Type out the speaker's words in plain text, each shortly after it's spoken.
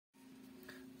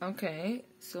Okay,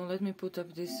 so let me put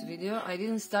up this video. I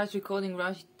didn't start recording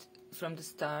right from the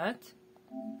start.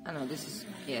 I know this is,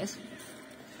 yes,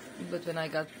 but when I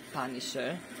got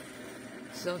Punisher.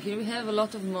 So here we have a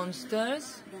lot of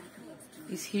monsters.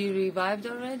 Is he revived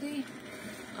already?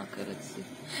 Okay, let's see.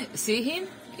 See him?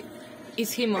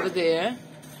 It's him over there.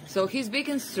 So he's big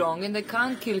and strong and they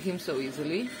can't kill him so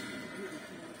easily.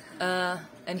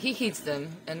 And he hits them.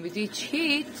 And with each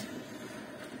hit,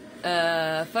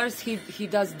 first he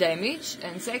does damage,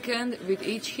 and second, with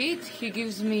each hit he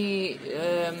gives me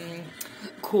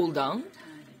cooldown,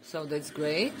 so that's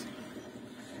great.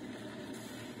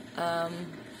 Where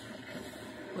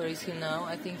is he now?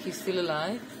 I think he's still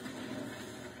alive.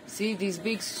 See, these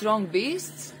big strong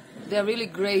beasts, they're really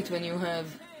great when you have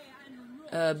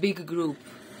a big group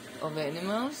of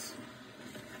animals,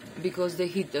 because they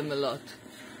hit them a lot.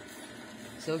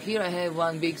 So here I have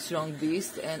one big strong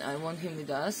beast and I want him with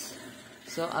us.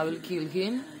 So I will kill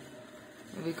him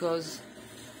because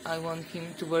I want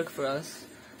him to work for us.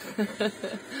 Come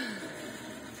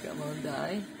on,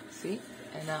 die. See?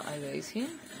 And now I raise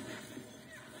him.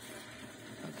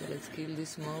 Okay, let's kill the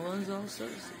small ones also,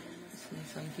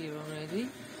 since I'm here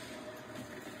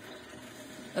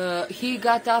already. He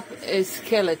got up a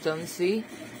skeleton, see?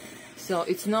 So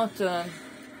it's not...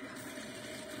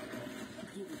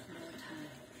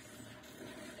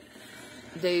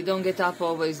 they don't get up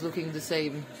always looking the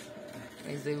same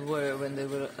as they were when they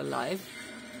were alive.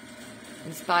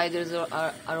 And spiders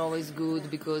are always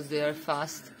good because they are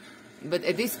fast. But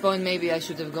at this point maybe I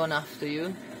should have gone after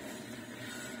you.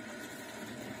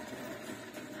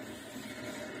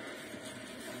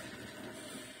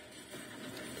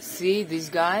 See, this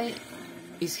guy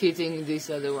is hitting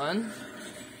this other one.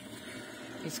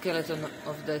 The skeleton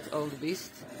of that old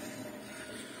beast.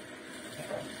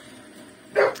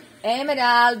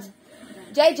 Emerald!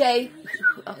 JJ!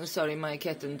 Oh, sorry, my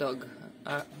cat and dog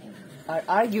are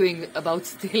arguing about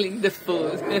stealing the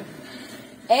food.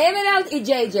 Emerald and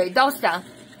JJ, dosta!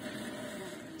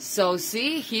 So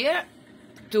see here,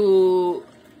 to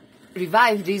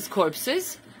revive these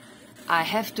corpses, I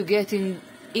have to get in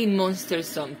monsters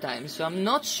sometimes. So I'm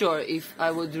not sure if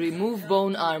I would remove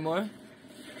bone armor,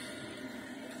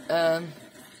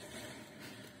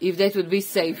 if that would be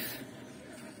safe.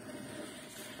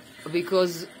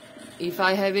 Because if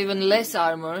I have even less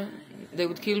armor, they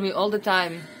would kill me all the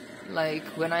time. Like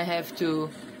when I have to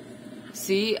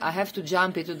see, I have to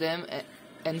jump into them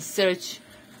and search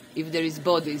if there is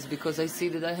bodies, because I see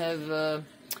that I have a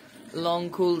long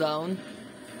cooldown,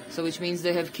 so which means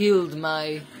they have killed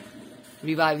my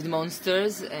revived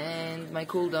monsters and my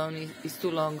cooldown is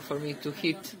too long for me to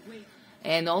hit,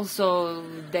 and also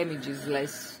damage is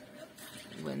less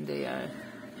when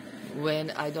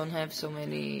I don't have so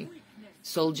many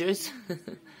soldiers.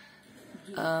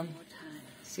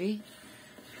 See?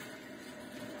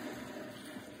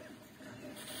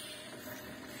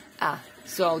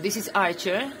 So this is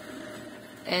Archer,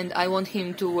 and I want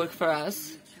him to work for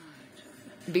us,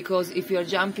 because if you're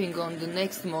jumping on the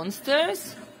next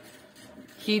monsters,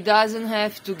 he doesn't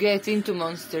have to get into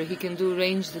monster, he can do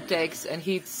ranged attacks and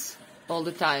hits all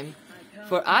the time.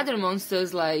 For other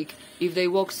monsters, like if they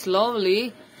walk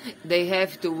slowly, they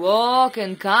have to walk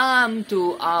and come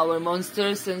to our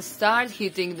monsters and start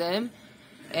hitting them,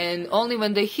 and only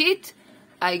when they hit,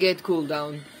 I get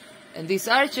cooldown. And this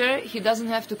Archer, he doesn't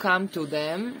have to come to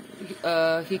them,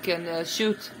 he can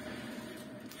shoot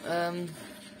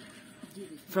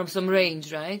from some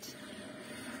range, right?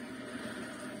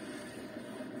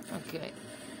 Okay.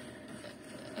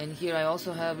 And here I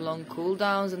also have long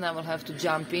cooldowns, and I will have to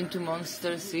jump into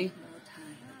monsters, see?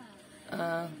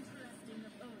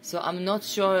 So I'm not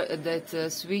sure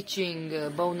that switching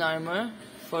bone armor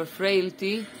for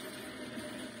frailty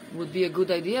would be a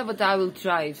good idea, but I will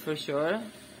try it for sure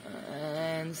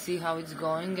and see how it's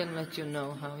going and let you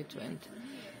know how it went.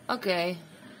 Okay,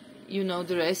 you know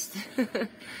the rest.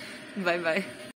 Bye bye.